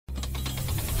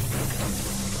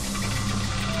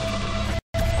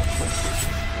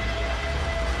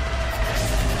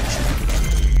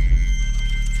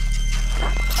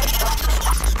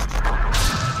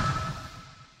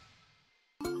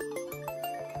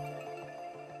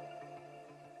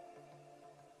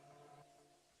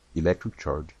Electric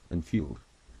charge and field.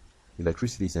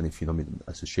 Electricity is any phenomenon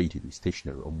associated with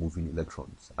stationary or moving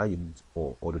electrons, ions,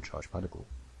 or other charged particles.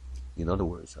 In other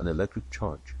words, an electric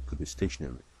charge could be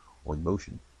stationary or in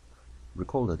motion.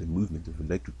 Recall that the movement of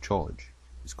electric charge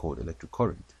is called electric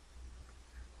current,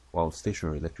 while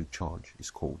stationary electric charge is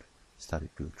called static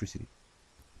electricity.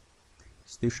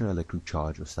 Stationary electric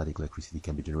charge or static electricity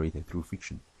can be generated through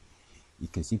friction.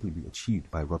 It can simply be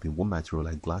achieved by rubbing one material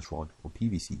like glass rod or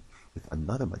PVC with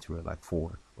another material like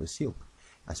fur or silk.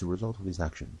 As a result of this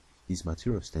action, these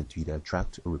materials tend to either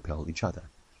attract or repel each other.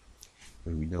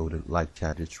 When we know that like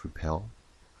charges repel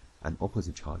and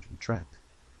opposite charge attract,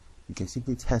 we can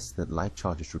simply test that like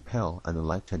charges repel and the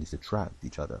like charges attract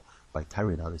each other by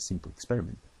carrying out a simple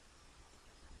experiment.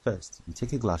 First, you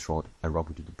take a glass rod and rub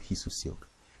it with a piece of silk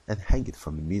and hang it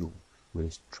from the middle with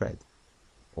a thread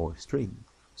or string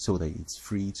so that it's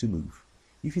free to move.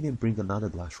 If you then bring another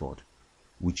glass rod,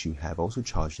 which you have also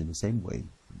charged in the same way,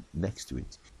 next to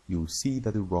it, you will see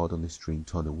that the rod on the string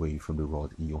turns away from the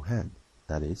rod in your hand.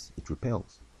 That is, it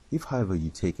repels. If, however, you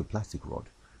take a plastic rod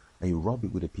and you rub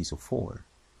it with a piece of fur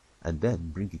and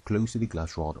then bring it close to the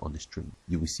glass rod on the string,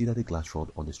 you will see that the glass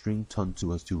rod on the string turns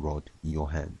towards the rod in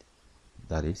your hand.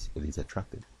 That is, it is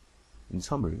attracted. In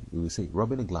summary, we will say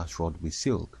rubbing a glass rod with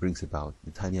silk brings about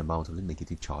the tiny amount of the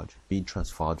negative charge being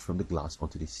transferred from the glass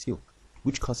onto the silk,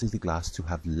 which causes the glass to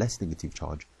have less negative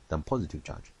charge than positive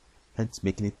charge, hence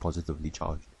making it positively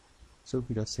charged. So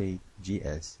we just say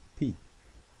GSP,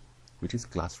 which is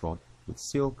glass rod with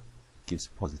silk gives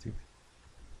positive.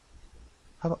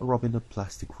 How about rubbing a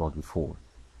plastic rod with fur? You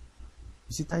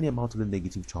see, tiny amount of the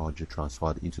negative charge are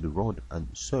transferred into the rod, and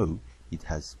so it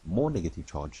has more negative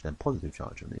charge than positive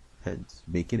charge on it, hence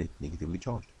making it negatively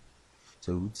charged.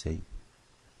 So we would say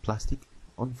plastic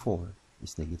on 4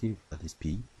 is negative, that is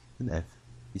P, and F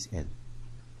is N.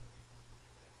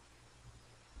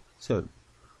 So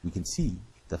we can see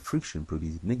that friction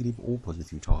produces negative or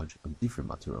positive charge on different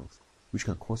materials, which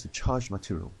can cause a charged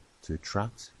material to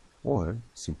attract or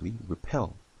simply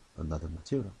repel another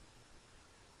material,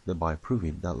 thereby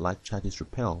proving that like charges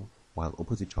repel while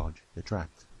opposite charge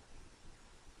attract.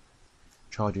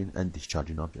 Charging and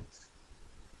discharging objects.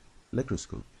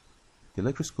 Electroscope. The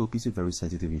electroscope is a very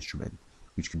sensitive instrument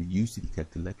which can be used to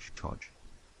detect electric charge.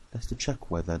 That's to check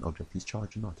whether an object is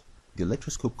charged or not. The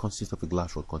electroscope consists of a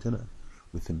glass rod container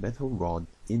with a metal rod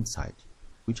inside,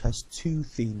 which has 2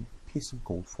 thin pieces of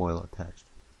gold foil attached.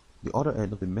 The other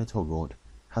end of the metal rod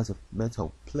has a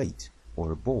metal plate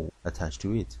or a ball attached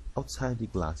to it outside the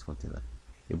glass container.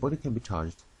 A body can be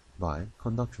charged by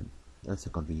conduction and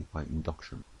secondly by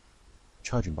induction.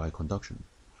 Charging by conduction.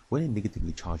 When a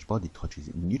negatively charged body touches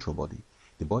a neutral body,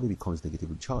 the body becomes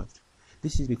negatively charged.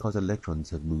 This is because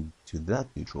electrons have moved to that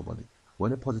neutral body.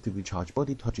 When a positively charged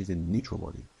body touches a neutral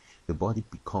body, the body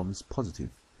becomes positive.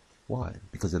 Why?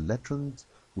 Because electrons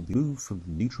will be moved from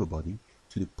the neutral body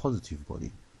to the positive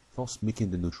body, thus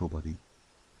making the neutral body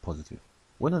positive.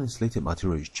 When an insulated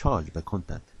material is charged by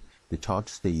contact, the charge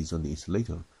stays on the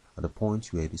insulator at the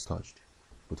point where it is touched.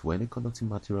 But when a conducting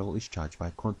material is charged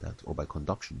by contact or by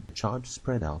conduction, the charge is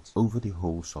spread out over the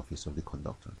whole surface of the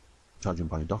conductor. Charging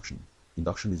by induction.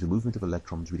 Induction is the movement of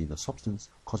electrons within a substance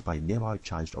caused by a nearby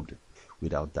charged object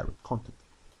without direct contact.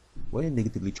 When a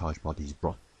negatively charged body is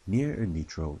brought near a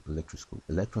neutral electroscope,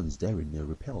 electrons therein are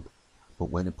repelled. But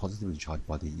when a positively charged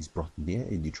body is brought near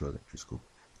a neutral electroscope,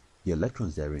 the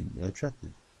electrons therein are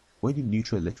attracted. When the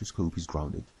neutral electroscope is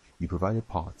grounded, you provide a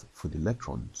path for the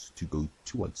electrons to go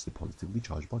towards the positively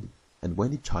charged body. And when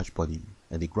the charged body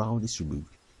and the ground is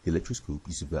removed, the electroscope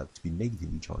is observed to be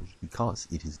negatively charged because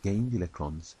it has gained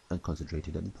electrons and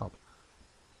concentrated at the top.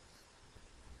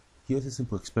 Here's a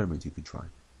simple experiment you could try.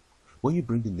 When you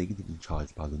bring the negatively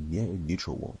charged balloon near a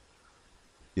neutral wall,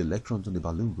 the electrons on the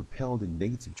balloon repel the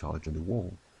negative charge on the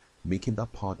wall, making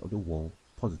that part of the wall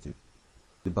positive.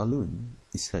 The balloon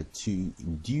is said to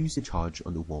induce a charge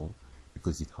on the wall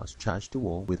because it has charged the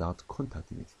wall without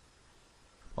contacting it.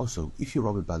 Also, if you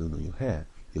rub a balloon on your hair,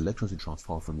 the electrons will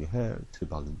transfer from your hair to the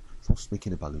balloon, thus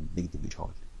making the balloon negatively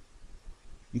charged.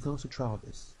 You can also try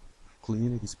this,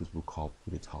 cleaning a disposable cup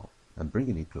with a towel and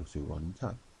bringing it close to a running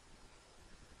tap.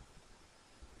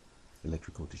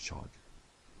 Electrical discharge.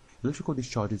 Electrical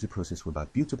discharge is a process whereby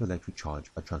built-up electric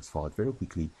charge are transferred very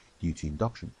quickly due to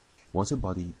induction. Once a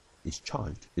body is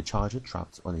charged, the charge are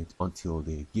trapped on it until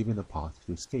they are given a path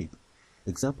to escape.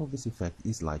 Example of this effect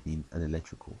is lightning and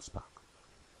electrical spark.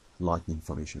 Lightning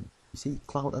formation. You see,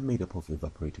 clouds are made up of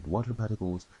evaporated water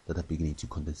particles that are beginning to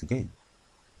condense again.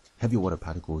 Heavier water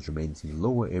particles remain in the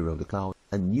lower area of the cloud,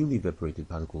 and newly evaporated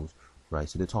particles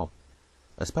rise to the top.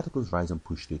 As particles rise and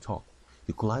push to the top,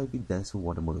 they collide with denser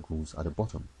water molecules at the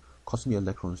bottom, causing the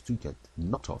electrons to get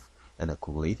knocked off and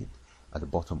accumulated at the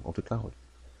bottom of the cloud.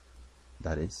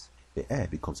 That is, the air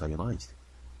becomes ionized.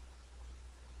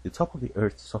 The top of the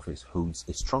Earth's surface holds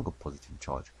a stronger positive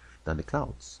charge than the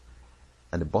clouds,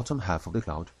 and the bottom half of the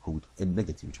cloud holds a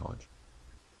negative charge.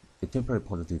 A temporary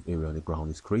positive area on the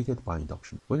ground is created by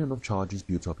induction. When enough charge is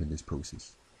built up in this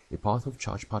process, a path of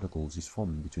charged particles is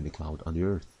formed between the cloud and the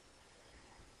Earth.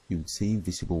 You would see a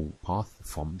visible path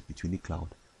formed between the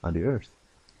cloud and the Earth.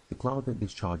 The cloud then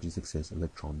discharges excess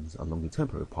electrons along the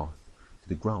temporary path to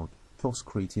the ground, thus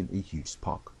creating a huge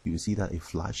spark. You will see that a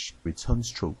flash return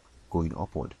stroke going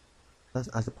upward. That's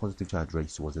as the positive charge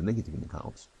races towards the negative in the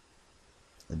clouds.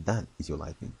 And that is your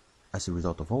lightning. As a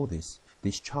result of all this,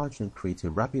 discharge then creates a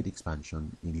rapid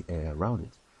expansion in the air around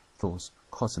it, thus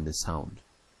causing the sound,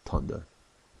 thunder.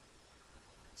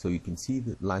 So you can see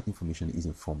that lightning formation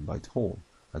isn't formed by all,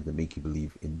 as they make you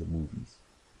believe in the movies.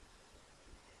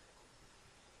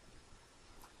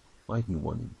 Lightning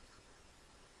warning.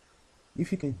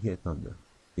 If you can hear thunder,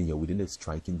 then you're within a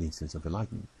striking distance of a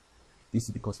lightning. This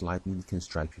is because lightning can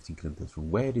strike 15 kilometers from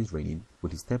where it is raining,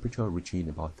 with its temperature reaching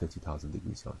about 30,000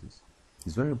 degrees Celsius.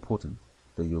 It's very important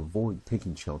that you avoid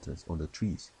taking shelters under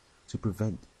trees to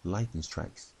prevent lightning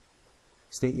strikes.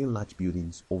 Stay in large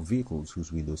buildings or vehicles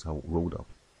whose windows are rolled up.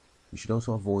 You should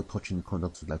also avoid touching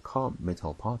conductors like car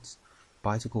metal parts,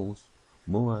 bicycles,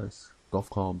 mowers, golf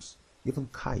clubs, even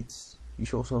kites. You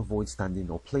should also avoid standing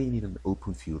or playing in an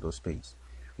open field or space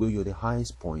where you're the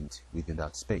highest point within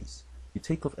that space. You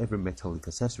take off every metallic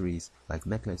accessories like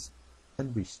necklace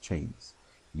and wrist chains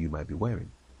you might be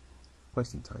wearing.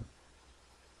 Question time.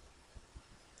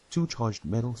 2 charged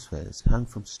metal spheres hang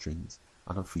from strings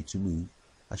and are free to move,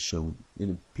 as shown in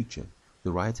the picture.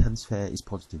 The right hand sphere is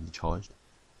positively charged.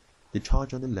 The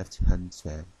charge on the left hand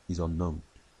sphere is unknown.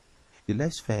 The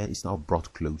left sphere is now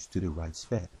brought close to the right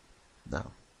sphere.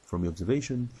 Now, from your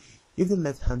observation, if the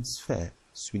left hand sphere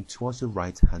swings towards the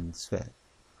right hand sphere,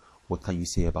 what can you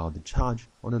say about the charge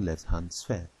on the left hand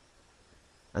sphere,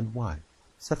 and why?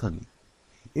 Secondly,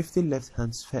 if the left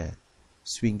hand sphere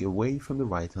swings away from the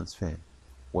right hand sphere,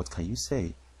 what can you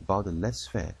say about the left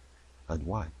sphere, and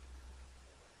why?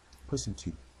 Question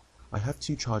 2. I have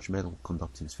 2 charged metal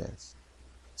conducting spheres.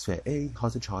 Sphere A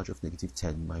has a charge of negative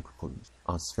 10 microcoulombs,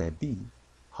 and sphere B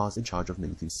has a charge of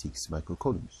negative 6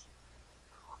 microcoulombs.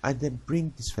 I then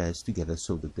bring the spheres together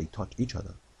so that they touch each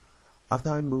other. After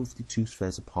I move the 2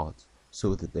 spheres apart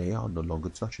so that they are no longer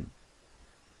touching.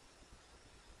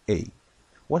 A.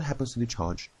 What happens to the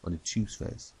charge on the 2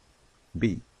 spheres?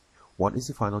 B. What is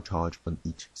the final charge on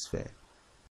each sphere?